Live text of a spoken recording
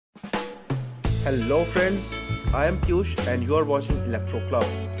Hello friends, I am Piyush and you are watching Electro Club.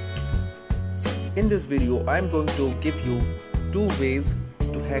 In this video, I am going to give you two ways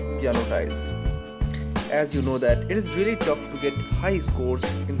to hack piano tiles. As you know that it is really tough to get high scores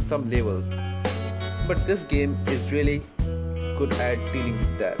in some levels, but this game is really good at dealing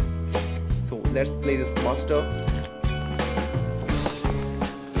with that. So let's play this master.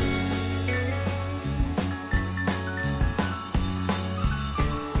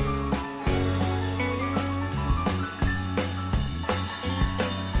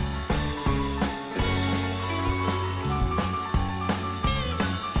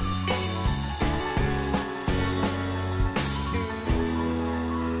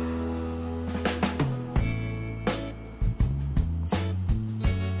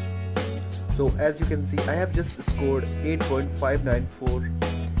 So as you can see, I have just scored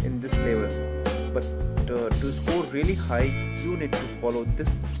 8.594 in this level, but to score really high you need to follow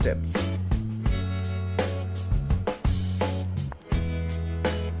these steps.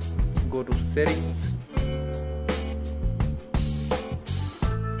 Go to settings,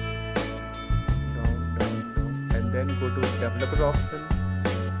 down, and then go to developer option,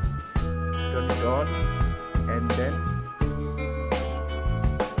 turn it on, and then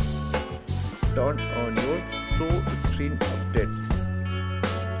turn on your show screen updates.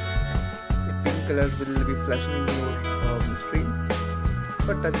 A pink color will be flashing in your screen,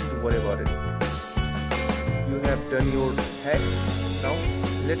 but nothing to worry about it. You have done your hack. Now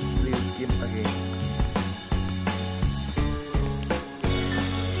let's play this game again.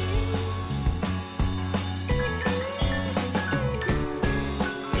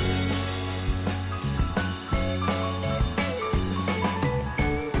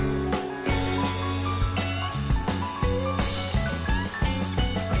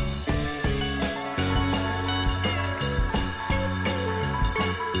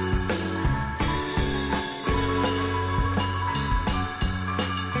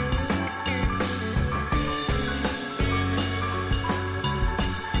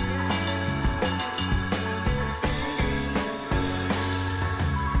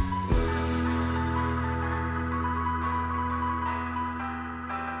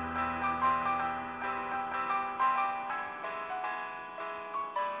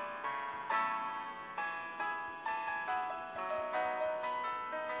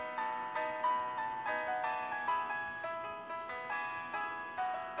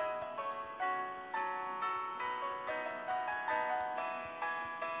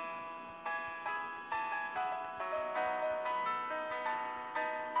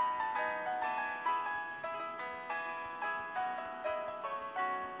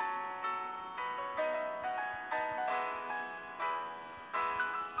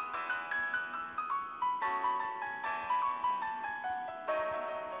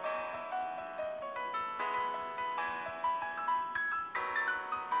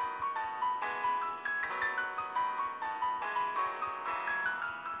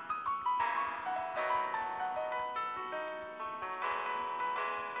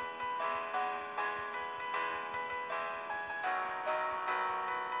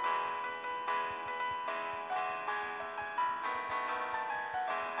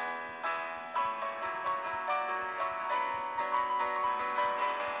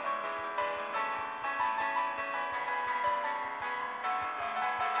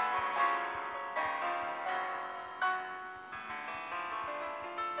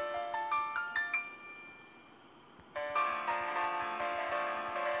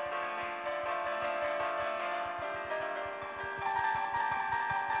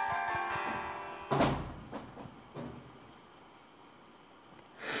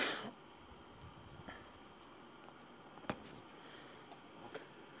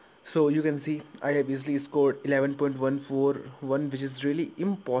 So you can see I have easily scored 11.141, which is really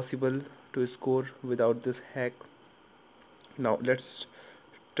impossible to score without this hack. Now let's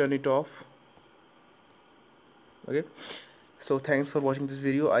turn it off. Okay, so thanks for watching this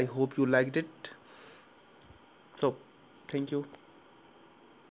video. I hope you liked it. So thank you.